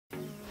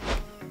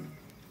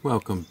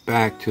Welcome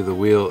back to the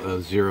Wheel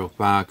of Zero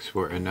Fox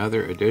for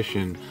another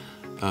edition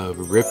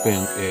of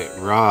Rippin' It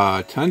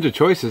Raw. Tons of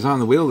choices on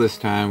the wheel this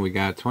time. We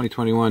got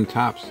 2021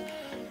 Topps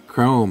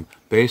Chrome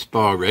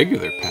Baseball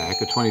Regular Pack,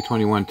 a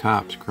 2021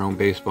 Topps Chrome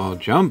Baseball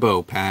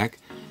Jumbo Pack,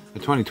 a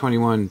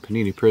 2021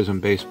 Panini Prism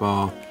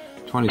Baseball,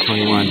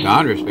 2021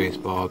 Donruss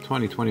Baseball,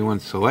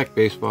 2021 Select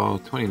Baseball,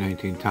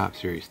 2019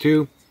 Topps Series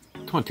 2,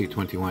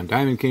 2021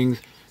 Diamond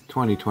Kings,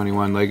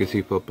 2021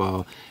 Legacy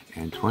Football,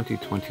 and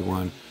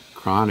 2021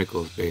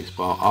 Chronicles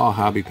Baseball. All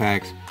hobby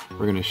packs.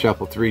 We're going to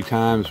shuffle 3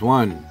 times.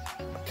 1,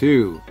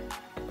 2,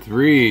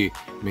 3.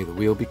 May the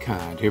wheel be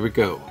kind. Here we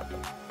go.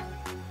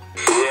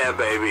 Yeah,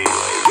 baby.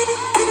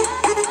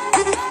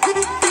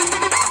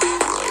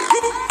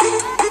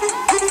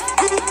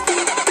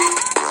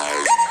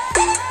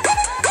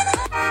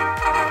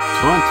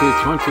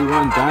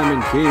 2021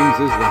 Diamond Kings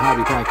is the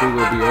hobby pack we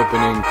will be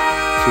opening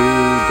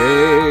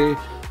today.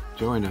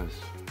 Join us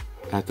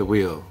at the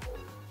wheel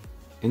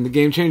in the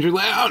Game Changer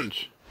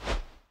Lounge.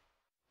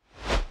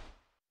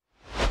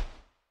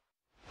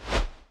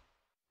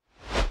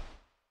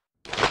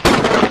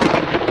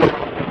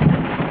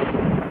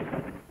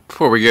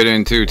 Before we get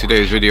into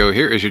today's video,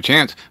 here is your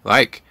chance.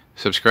 Like,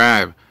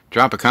 subscribe,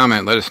 drop a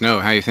comment, let us know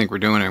how you think we're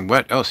doing and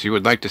what else you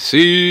would like to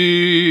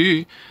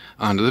see.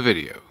 On to the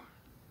video.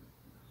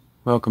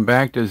 Welcome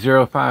back to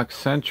Zero Fox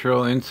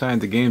Central inside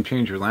the Game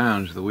Changer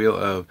Lounge. The Wheel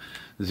of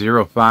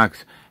Zero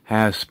Fox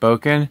has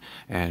spoken,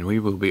 and we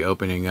will be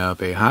opening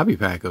up a hobby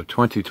pack of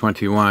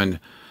 2021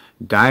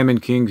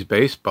 Diamond Kings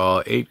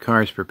Baseball, 8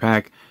 cards per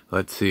pack.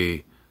 Let's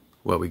see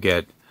what we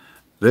get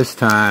this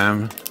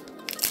time.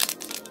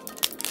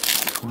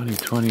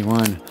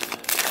 2021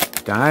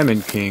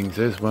 Diamond Kings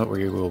is what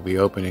we will be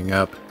opening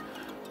up.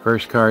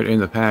 First card in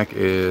the pack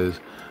is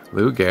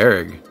Lou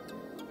Gehrig.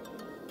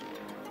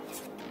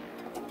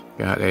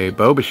 Got a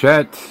Bo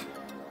Bichette,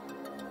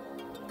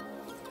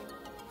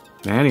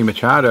 Manny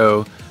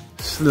Machado,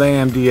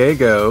 Slam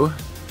Diego.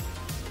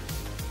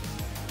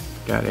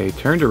 Got a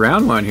turned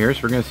around one here,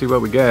 so we're going to see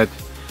what we get.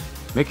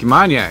 Mickey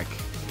Moniak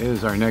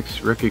is our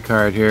next rookie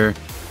card here.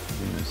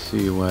 We're going to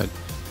see what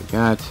we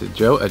got.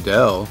 Joe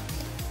Adell.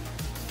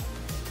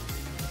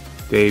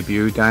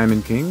 Debut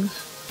Diamond Kings.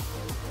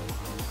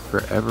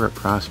 Forever a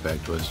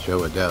prospect was Joe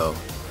Adell.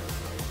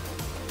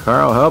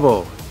 Carl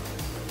Hubble.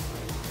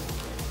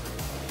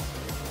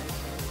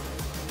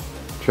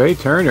 Trey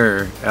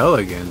Turner,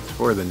 Elegance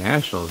for the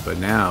Nationals, but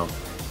now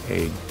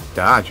a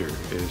Dodger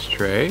is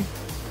Trey. And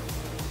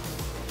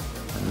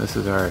this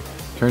is our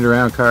turned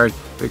around card,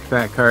 big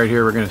fat card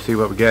here. We're going to see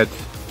what we get.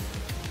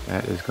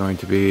 That is going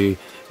to be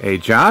a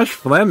Josh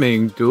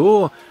Fleming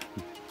dual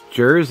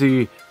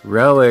jersey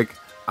relic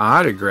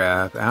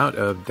autograph out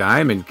of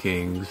Diamond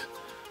Kings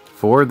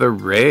for the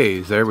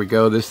Rays. There we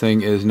go. This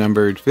thing is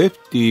numbered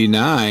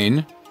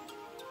 59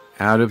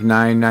 out of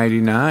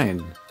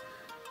 999.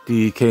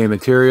 DK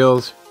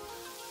Materials,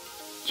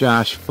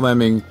 Josh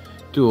Fleming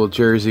dual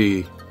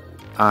jersey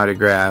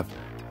autograph.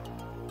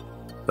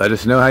 Let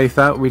us know how you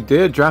thought we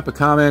did. Drop a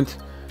comment,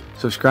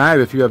 subscribe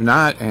if you have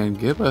not, and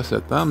give us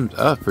a thumbs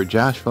up for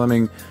Josh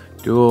Fleming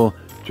dual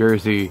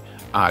jersey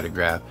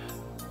autograph.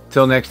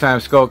 Till next time,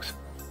 Skulks.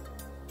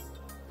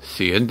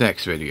 See you in the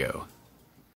next video.